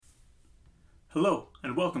Hello,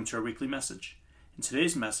 and welcome to our weekly message. In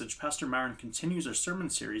today's message, Pastor Myron continues our sermon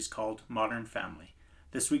series called Modern Family.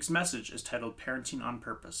 This week's message is titled Parenting on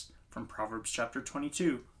Purpose, from Proverbs chapter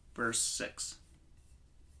 22, verse 6.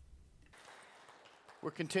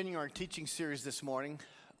 We're continuing our teaching series this morning,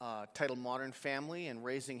 titled Modern Family and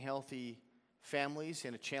Raising Healthy Families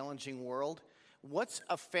in a Challenging World. What's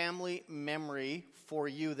a family memory for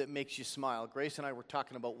you that makes you smile? Grace and I were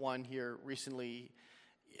talking about one here recently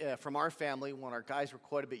from our family when our guys were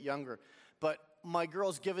quite a bit younger. But my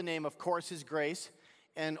girl's given name, of course, is Grace.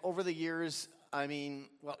 And over the years,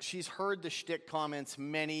 she's heard the shtick comments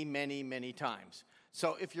many, many, many times.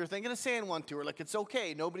 So if you're thinking of saying one to her, it's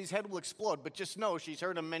okay, nobody's head will explode, but just know she's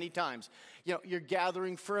heard them many times. You know, you're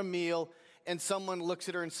gathering for a meal, and someone looks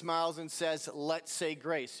at her and smiles and says, "Let's say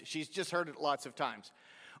grace." She's just heard it lots of times.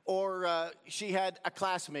 Or she had a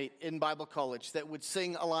classmate in Bible college that would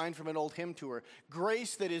sing a line from an old hymn to her,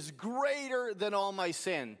 "Grace that is greater than all my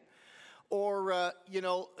sin." Or,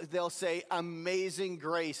 they'll say, "Amazing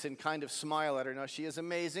grace," and kind of smile at her. Now, she is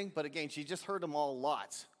amazing, but again, she just heard them all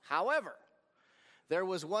lots. However, there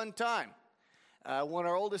was one time when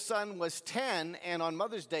our oldest son was 10, and on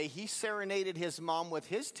Mother's Day, he serenaded his mom with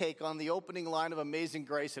his take on the opening line of Amazing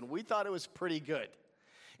Grace, and we thought it was pretty good.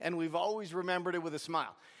 And we've always remembered it with a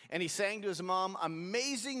smile. And he sang to his mom,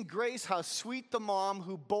 "Amazing grace, how sweet the mom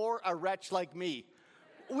who bore a wretch like me."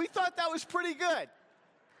 We thought that was pretty good.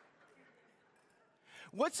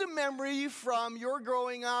 What's a memory from your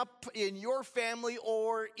growing up in your family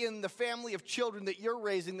or in the family of children that you're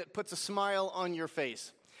raising that puts a smile on your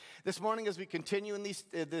face? This morning, as we continue in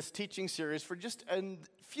this teaching series, for just a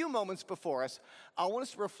few moments before us, I want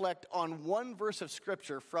us to reflect on one verse of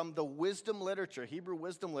Scripture from the wisdom literature, Hebrew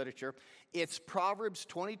wisdom literature. It's Proverbs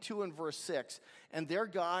 22 and verse 6. And there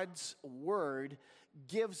God's Word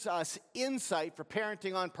gives us insight for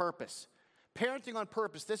parenting on purpose. Parenting on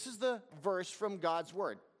purpose. This is the verse from God's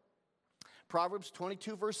Word. Proverbs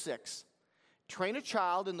 22, verse 6. "Train a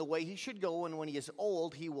child in the way he should go, and when he is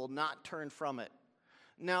old, he will not turn from it."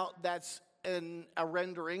 Now, that's a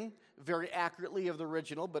rendering very accurately of the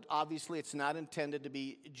original, but obviously it's not intended to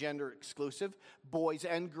be gender exclusive. Boys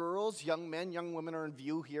and girls, young men, young women are in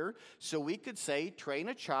view here. So we could say, train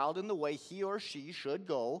a child in the way he or she should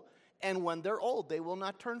go, and when they're old, they will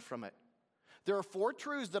not turn from it. There are four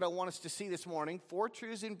truths that I want us to see this morning, four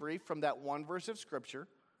truths in brief from that one verse of Scripture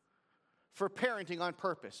for parenting on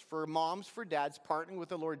purpose, for moms, for dads partnering with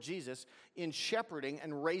the Lord Jesus in shepherding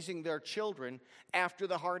and raising their children after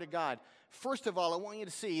the heart of God. First of all, I want you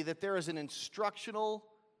to see that there is an instructional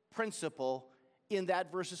principle in that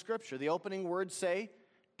verse of Scripture. The opening words say,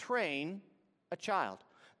 train a child.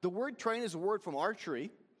 The word train is a word from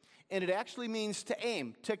archery, and it actually means to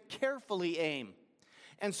aim, to carefully aim.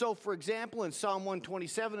 And so, for example, in Psalm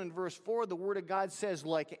 127 and verse 4, the Word of God says,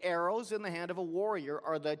 "Like arrows in the hand of a warrior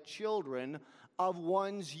are the children of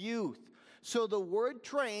one's youth." So the word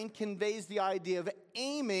train conveys the idea of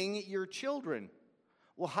aiming your children.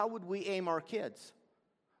 Well, how would we aim our kids?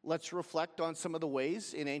 Let's reflect on some of the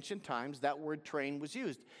ways in ancient times that word train was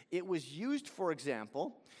used. It was used, for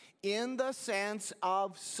example, in the sense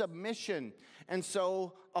of submission. And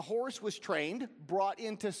so a horse was trained, brought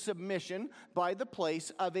into submission by the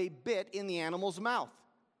place of a bit in the animal's mouth.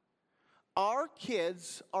 Our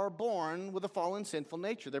kids are born with a fallen sinful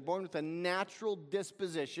nature. They're born with a natural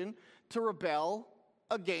disposition to rebel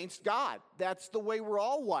against God. That's the way we're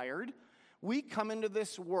all wired. We come into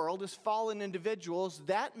this world as fallen individuals.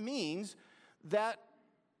 That means that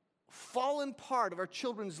fallen part of our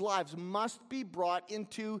children's lives must be brought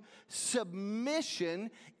into submission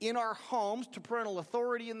in our homes to parental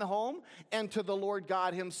authority in the home and to the Lord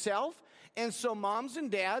God Himself. And so moms and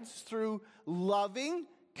dads, through loving,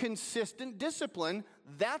 consistent discipline,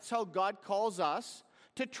 that's how God calls us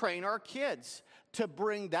to train our kids, to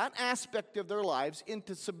bring that aspect of their lives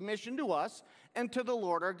into submission to us and to the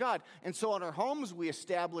Lord our God. And so in our homes, we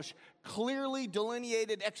establish clearly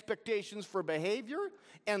delineated expectations for behavior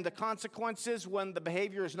and the consequences when the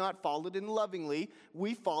behavior is not followed, and lovingly,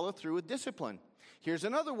 we follow through with discipline. Here's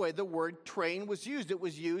another way the word train was used. It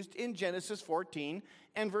was used in Genesis 14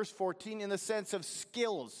 and verse 14 in the sense of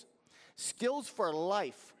skills for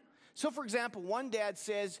life. So, for example, one dad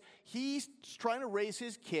says he's trying to raise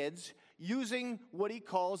his kids using what he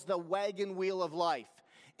calls the wagon wheel of life.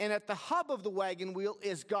 And at the hub of the wagon wheel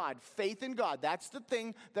is God, faith in God. That's the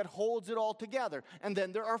thing that holds it all together. And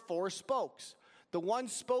then there are four spokes. The one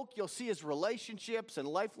spoke, you'll see, is relationships and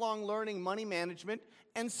lifelong learning, money management,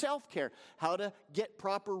 and self-care. How to get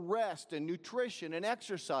proper rest and nutrition and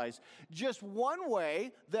exercise. Just one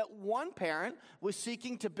way that one parent was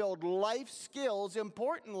seeking to build life skills,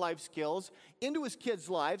 important life skills, into his kids'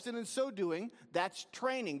 lives. And in so doing, that's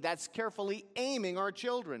training. That's carefully aiming our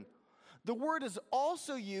children. The word is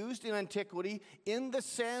also used in antiquity in the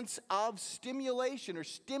sense of stimulation or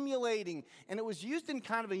stimulating, and it was used in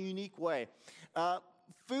kind of a unique way.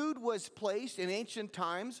 Food was placed in ancient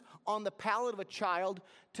times on the palate of a child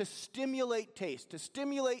to stimulate taste, to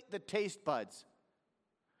stimulate the taste buds.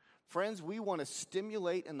 Friends, we want to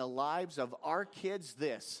stimulate in the lives of our kids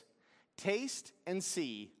this: taste and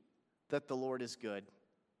see that the Lord is good.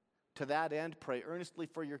 To that end, pray earnestly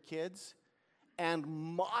for your kids and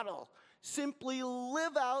model. Simply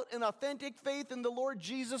live out an authentic faith in the Lord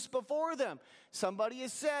Jesus before them. Somebody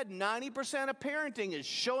has said 90% of parenting is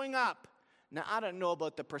showing up. Now, I don't know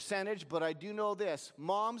about the percentage, but I do know this.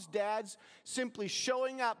 Moms, dads, simply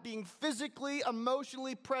showing up, being physically,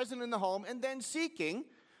 emotionally present in the home, and then seeking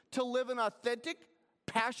to live an authentic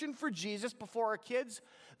passion for Jesus before our kids.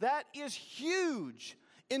 That is huge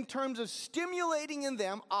in terms of stimulating in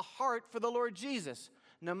them a heart for the Lord Jesus.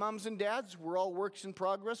 Now, moms and dads, we're all works in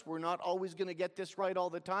progress. We're not always going to get this right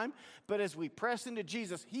all the time. But as we press into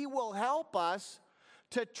Jesus, He will help us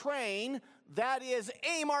to train, that is,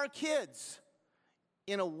 aim our kids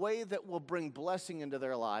in a way that will bring blessing into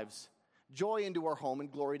their lives, joy into our home,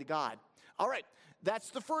 and glory to God. All right,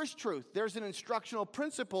 that's the first truth. There's an instructional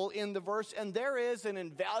principle in the verse, and there is an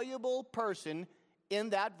invaluable person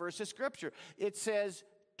in that verse of Scripture. It says,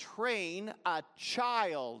 train a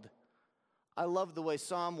child. I love the way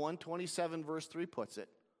Psalm 127 verse 3 puts it.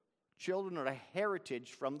 Children are a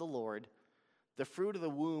heritage from the Lord, the fruit of the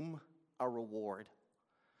womb a reward.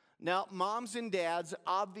 Now, moms and dads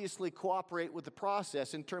obviously cooperate with the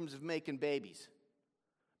process in terms of making babies.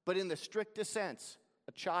 But in the strictest sense,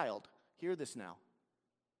 a child, hear this now,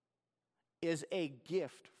 is a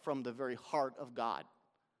gift from the very heart of God.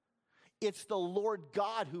 It's the Lord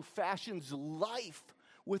God who fashions life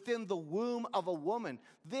within the womb of a woman.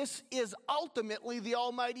 This is ultimately the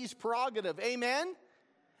Almighty's prerogative. Amen?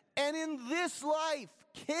 And in this life,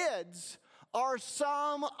 kids are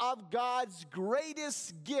some of God's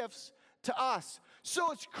greatest gifts to us.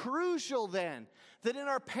 So it's crucial then that in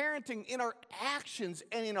our parenting, in our actions,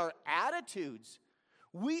 and in our attitudes,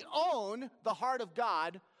 we own the heart of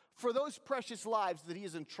God for those precious lives that He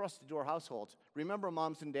has entrusted to our households. Remember,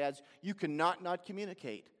 moms and dads, you cannot not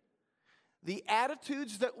communicate. The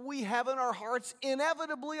attitudes that we have in our hearts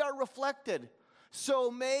inevitably are reflected.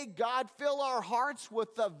 So may God fill our hearts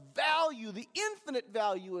with the value, the infinite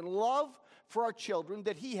value and love for our children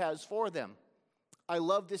that He has for them. I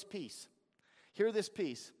love this piece. Hear this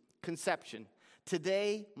piece. Conception.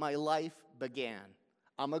 Today my life began.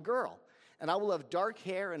 I'm a girl, and I will have dark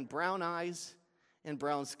hair and brown eyes and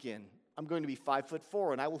brown skin. I'm going to be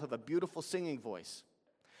 5'4", and I will have a beautiful singing voice.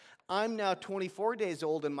 I'm now 24 days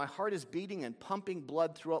old, and my heart is beating and pumping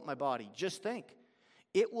blood throughout my body. Just think.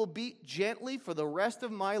 It will beat gently for the rest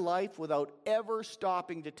of my life without ever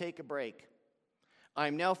stopping to take a break.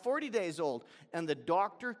 I'm now 40 days old, and the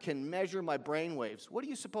doctor can measure my brain waves. What do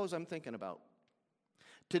you suppose I'm thinking about?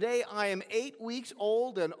 Today, I am 8 weeks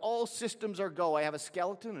old, and all systems are go. I have a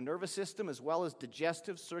skeleton, a nervous system, as well as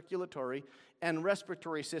digestive, circulatory, and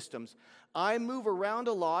respiratory systems. I move around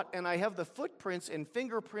a lot, and I have the footprints and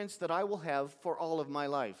fingerprints that I will have for all of my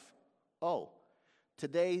life. Oh,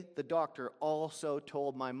 today the doctor also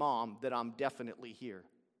told my mom that I'm definitely here.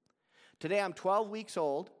 Today I'm 12 weeks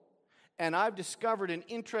old, and I've discovered an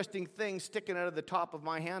interesting thing sticking out of the top of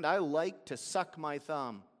my hand. I like to suck my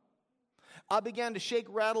thumb. I began to shake,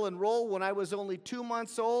 rattle, and roll when I was only 2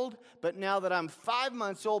 months old, but now that I'm 5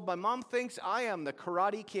 months old, my mom thinks I am the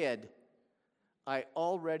Karate Kid. I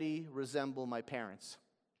already resemble my parents.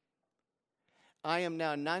 I am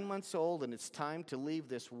now 9 months old, and it's time to leave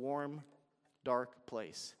this warm, dark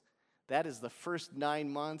place. That is the first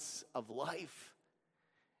 9 months of life.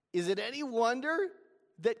 Is it any wonder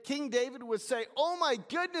that King David would say, "Oh my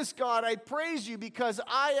goodness, God, I praise you because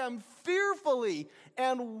I am fearfully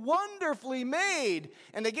and wonderfully made."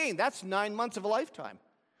 And again, that's 9 months of a lifetime.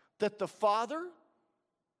 That the Father,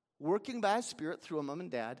 working by His Spirit through a mom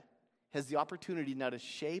and dad, has the opportunity now to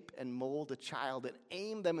shape and mold a child and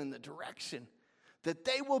aim them in the direction that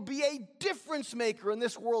they will be a difference maker in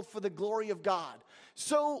this world for the glory of God.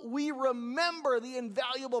 So we remember the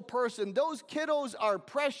invaluable person. Those kiddos are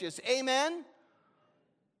precious. Amen?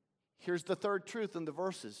 Here's the third truth in the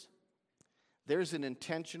verses. There's an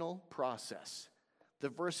intentional process. the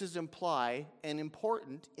verses imply an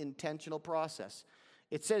important intentional process.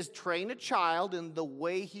 It says, train a child in the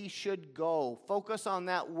way he should go. Focus on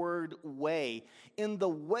that word way. In the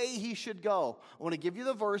way he should go. I want to give you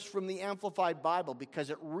the verse from the Amplified Bible because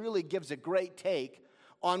it really gives a great take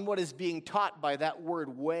on what is being taught by that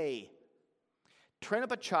word way. Train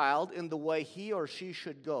up a child in the way he or she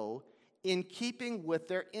should go, in keeping with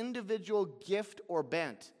their individual gift or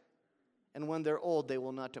bent. And when they're old, they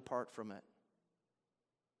will not depart from it.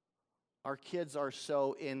 Our kids are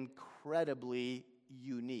so incredibly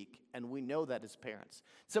unique, and we know that as parents.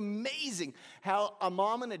 It's amazing how a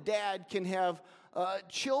mom and a dad can have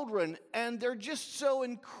children, and they're just so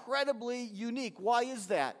incredibly unique. Why is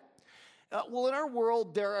that? Well, in our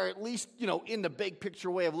world, there are at least, in the big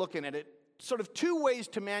picture way of looking at it, sort of two ways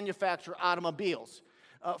to manufacture automobiles.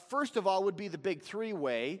 First of all would be the big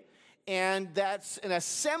three-way, and that's an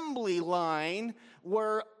assembly line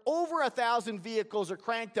where over 1,000 vehicles are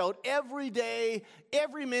cranked out every day.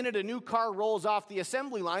 Every minute a new car rolls off the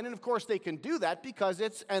assembly line, and of course they can do that because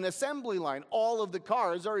it's an assembly line. All of the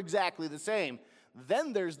cars are exactly the same.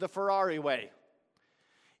 Then there's the Ferrari way.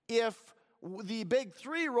 If the big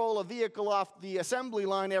three roll a vehicle off the assembly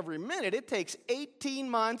line every minute, it takes 18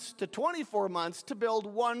 months to 24 months to build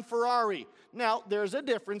one Ferrari. Now, there's a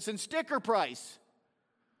difference in sticker price.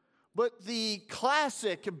 But the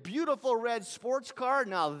classic, beautiful red sports car,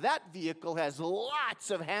 now that vehicle has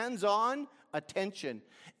lots of hands-on attention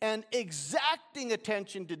and exacting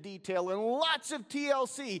attention to detail and lots of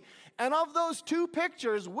TLC. And of those two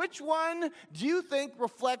pictures, which one do you think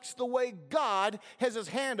reflects the way God has his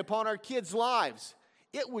hand upon our kids' lives?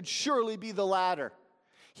 It would surely be the latter.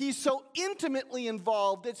 He's so intimately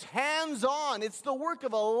involved. It's hands-on. It's the work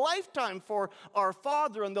of a lifetime for our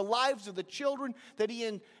Father and the lives of the children that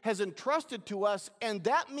he has entrusted to us. And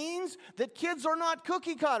that means that kids are not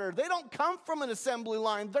cookie cutter. They don't come from an assembly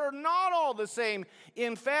line. They're not all the same.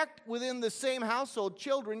 In fact, within the same household,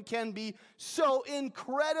 children can be so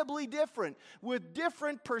incredibly different with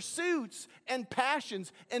different pursuits and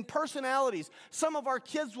passions and personalities. Some of our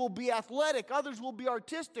kids will be athletic. Others will be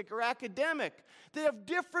artistic or academic. They have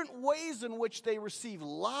different ways in which they receive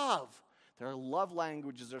love. Their love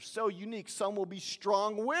languages are so unique. Some will be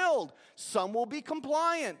strong-willed. Some will be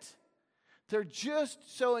compliant. They're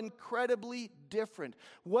just so incredibly different.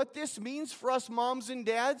 What this means for us moms and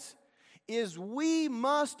dads is we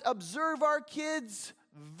must observe our kids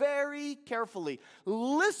very carefully.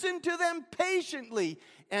 Listen to them patiently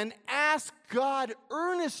and ask God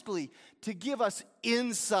earnestly to give us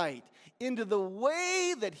insight into the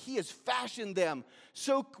way that he has fashioned them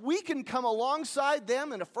so we can come alongside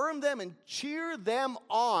them and affirm them and cheer them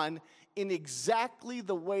on in exactly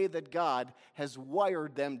the way that God has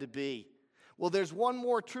wired them to be. Well, there's one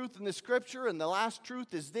more truth in the scripture, and the last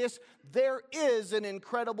truth is this: there is an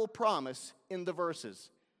incredible promise in the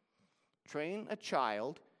verses. Train a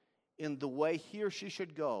child in the way he or she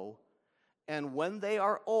should go, and when they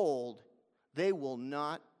are old, they will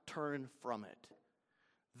not turn from it.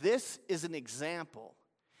 This is an example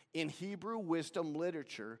in Hebrew wisdom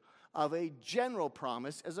literature of a general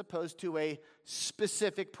promise as opposed to a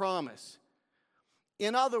specific promise.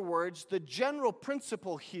 In other words, the general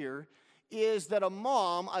principle here is that a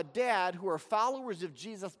mom, a dad who are followers of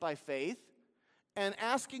Jesus by faith and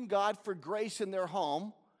asking God for grace in their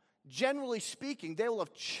home, generally speaking, they will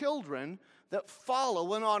have children that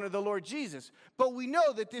follow and honor the Lord Jesus. But we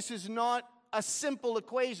know that this is not a simple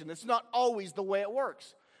equation. It's not always the way it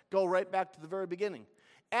works. Go right back to the very beginning.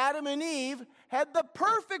 Adam and Eve had the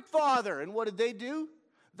perfect father. And what did they do?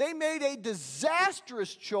 They made a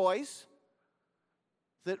disastrous choice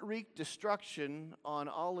that wreaked destruction on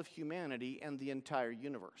all of humanity and the entire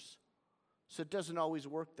universe. So it doesn't always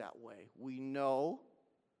work that way. We know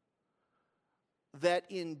that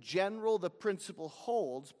in general the principle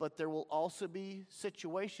holds, but there will also be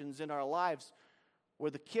situations in our lives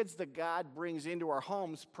where the kids that God brings into our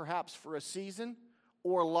homes, perhaps for a season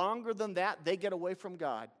or longer than that, they get away from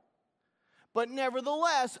God. But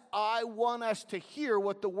nevertheless, I want us to hear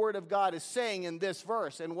what the Word of God is saying in this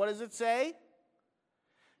verse. And what does it say?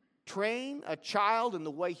 Train a child in the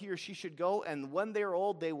way he or she should go, and when they are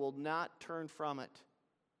old, they will not turn from it.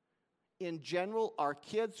 In general, our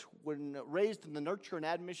kids, when raised in the nurture and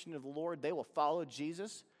admonition of the Lord, they will follow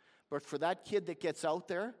Jesus. But for that kid that gets out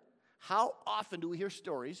there, how often do we hear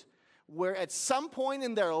stories where at some point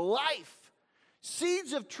in their life,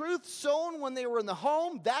 seeds of truth sown when they were in the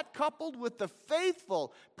home, that coupled with the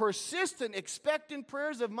faithful, persistent, expectant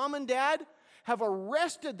prayers of mom and dad, have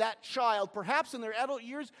arrested that child, perhaps in their adult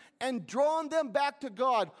years, and drawn them back to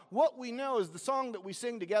God. What we know is the song that we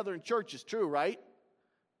sing together in church is true, right?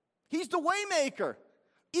 He's the way maker.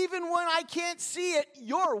 Even when I can't see it,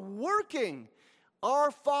 you're working.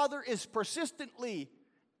 Our Father is persistently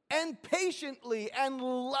and patiently and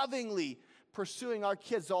lovingly pursuing our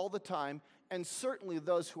kids all the time, and certainly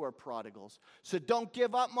those who are prodigals. So don't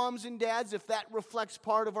give up, moms and dads, if that reflects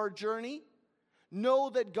part of our journey. Know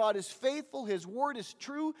that God is faithful, His word is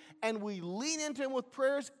true, and we lean into Him with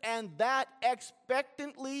prayers, and that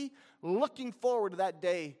expectantly looking forward to that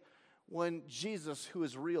day when Jesus, who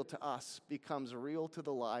is real to us, becomes real to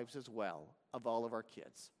the lives as well of all of our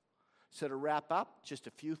kids. So to wrap up, just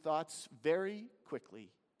a few thoughts very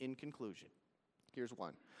quickly in conclusion. Here's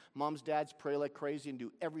one. Moms, dads, pray like crazy and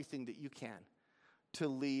do everything that you can to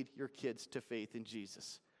lead your kids to faith in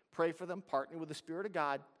Jesus. Pray for them, partner with the Spirit of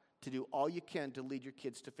God to do all you can to lead your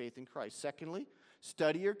kids to faith in Christ. Secondly,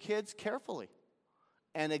 study your kids carefully.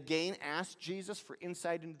 And again, ask Jesus for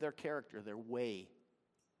insight into their character, their way.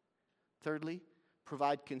 Thirdly,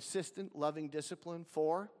 provide consistent, loving discipline.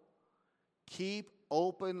 4, keep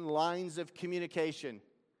open lines of communication.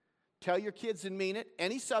 Tell your kids and mean it,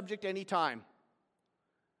 any subject, anytime.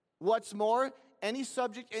 What's more, any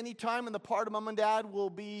subject, anytime, and the part of mom and dad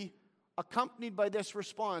will be accompanied by this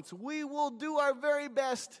response. We will do our very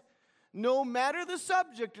best, no matter the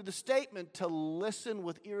subject or the statement, to listen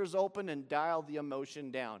with ears open and dial the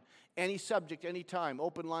emotion down. Any subject, anytime.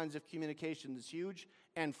 Open lines of communication is huge.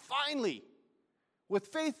 And finally, with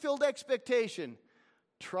faith-filled expectation,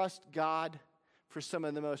 trust God for some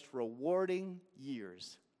of the most rewarding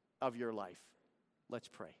years of your life. Let's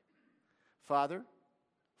pray. Father,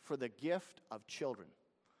 for the gift of children,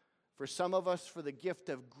 for some of us, for the gift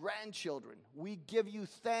of grandchildren, we give you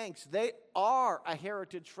thanks. They are a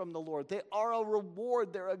heritage from the Lord. They are a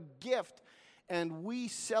reward. They're a gift. And we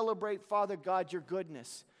celebrate, Father God, your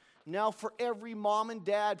goodness. Now for every mom and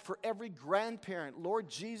dad, for every grandparent, Lord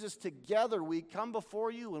Jesus, together we come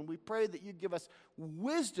before you and we pray that you give us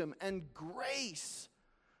wisdom and grace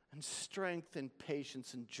and strength and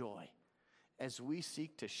patience and joy as we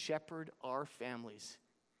seek to shepherd our families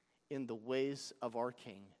in the ways of our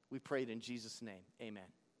King. We pray it in Jesus' name. Amen.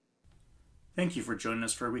 Thank you for joining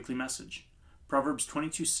us for our weekly message. Proverbs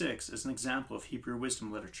 22:6 is an example of Hebrew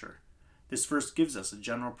wisdom literature. This verse gives us a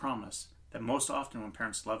general promise that most often when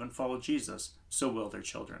parents love and follow Jesus, so will their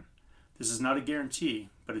children. This is not a guarantee,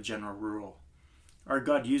 but a general rule. Our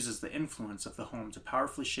God uses the influence of the home to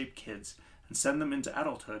powerfully shape kids and send them into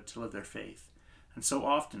adulthood to live their faith. And so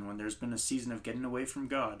often when there's been a season of getting away from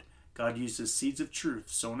God, God uses seeds of truth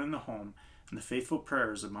sown in the home and the faithful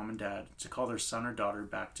prayers of mom and dad to call their son or daughter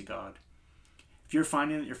back to God. If you're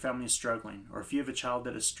finding that your family is struggling, or if you have a child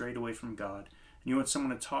that has strayed away from God and you want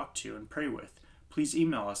someone to talk to and pray with, please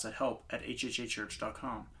email us at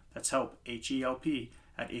help@hhachurch.com. That's help, H-E-L-P,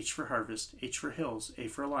 at H for Harvest, H for Hills, A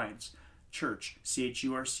for Alliance, Church,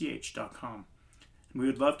 CHURCH.com. And we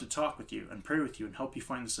would love to talk with you and pray with you and help you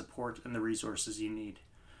find the support and the resources you need.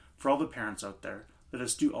 For all the parents out there, let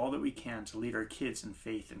us do all that we can to lead our kids in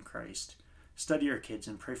faith in Christ. Study our kids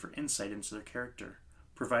and pray for insight into their character.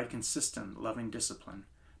 Provide consistent, loving discipline.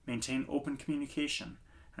 Maintain open communication.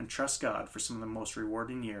 And trust God for some of the most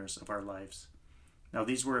rewarding years of our lives. Now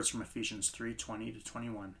these words from Ephesians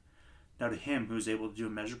 3:20-21. Now to Him who is able to do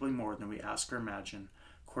immeasurably more than we ask or imagine,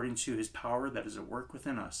 according to His power that is at work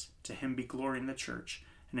within us, to Him be glory in the church,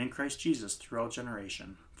 and in Christ Jesus through all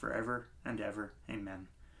generation, forever and ever. Amen.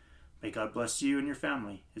 May God bless you and your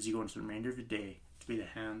family as you go into the remainder of your day to be the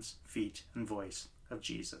hands, feet, and voice of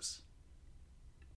Jesus.